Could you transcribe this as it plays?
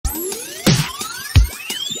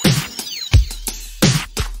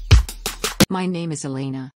My name is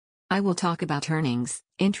Elena. I will talk about earnings,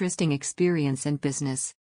 interesting experience and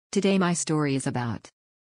business. Today my story is about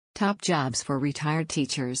top jobs for retired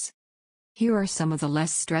teachers. Here are some of the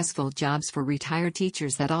less stressful jobs for retired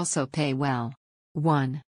teachers that also pay well.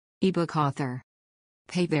 1. eBook author.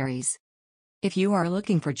 Pay varies. If you are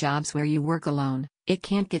looking for jobs where you work alone, it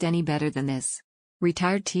can't get any better than this.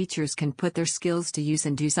 Retired teachers can put their skills to use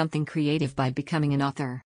and do something creative by becoming an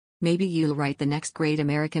author. Maybe you'll write the next great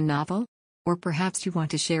American novel? Or perhaps you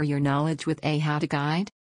want to share your knowledge with a how-to guide?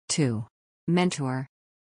 2. Mentor.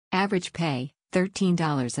 Average pay,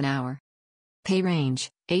 $13 an hour. Pay range,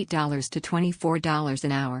 $8 to $24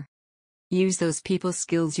 an hour. Use those people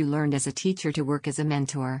skills you learned as a teacher to work as a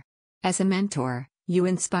mentor. As a mentor, you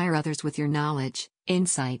inspire others with your knowledge,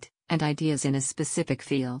 insight, and ideas in a specific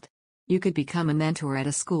field. You could become a mentor at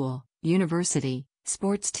a school, university,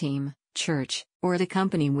 sports team, church, or at a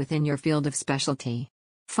company within your field of specialty.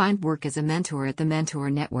 Find work as a mentor at the Mentor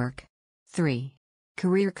Network. 3.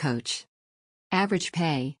 Career coach. Average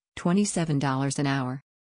pay, $27 an hour.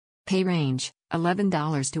 Pay range,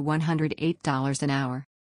 $11 to $108 an hour.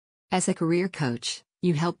 As a career coach,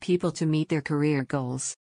 you help people to meet their career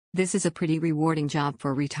goals. This is a pretty rewarding job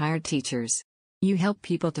for retired teachers. You help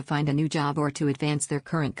people to find a new job or to advance their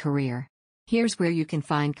current career. Here's where you can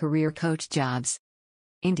find career coach jobs.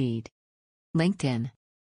 Indeed. LinkedIn.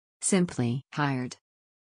 Simply hired.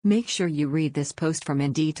 Make sure you read this post from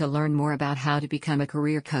Indeed to learn more about how to become a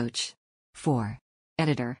career coach. 4.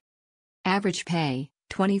 Editor. Average pay,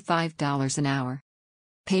 $25 an hour.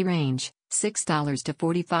 Pay range, $6 to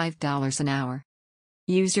 $45 an hour.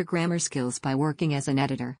 Use your grammar skills by working as an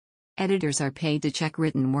editor. Editors are paid to check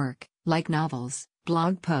written work, like novels,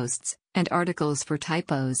 blog posts, and articles for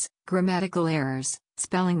typos, grammatical errors,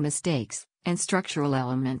 spelling mistakes, and structural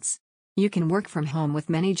elements. You can work from home with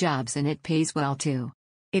many jobs and it pays well too.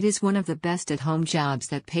 It is one of the best at-home jobs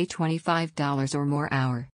that pay $25 or more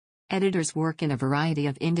hour. Editors work in a variety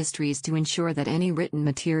of industries to ensure that any written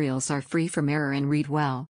materials are free from error and read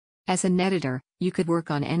well. As an editor, you could work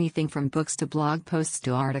on anything from books to blog posts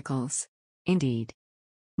to articles. Indeed.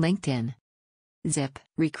 LinkedIn. Zip,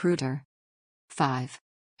 recruiter. 5.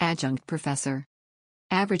 Adjunct professor.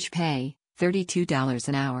 Average pay, $32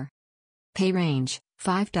 an hour. Pay range,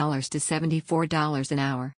 $5 to $74 an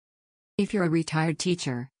hour. If you're a retired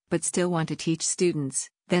teacher, but still want to teach students,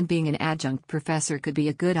 then being an adjunct professor could be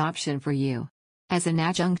a good option for you. As an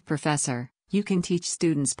adjunct professor, you can teach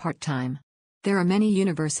students part-time. There are many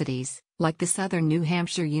universities, like the Southern New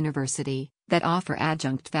Hampshire University, that offer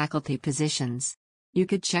adjunct faculty positions. You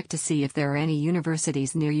could check to see if there are any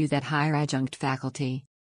universities near you that hire adjunct faculty.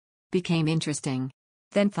 Became interesting?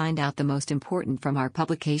 Then find out the most important from our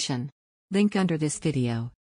publication. Link under this video.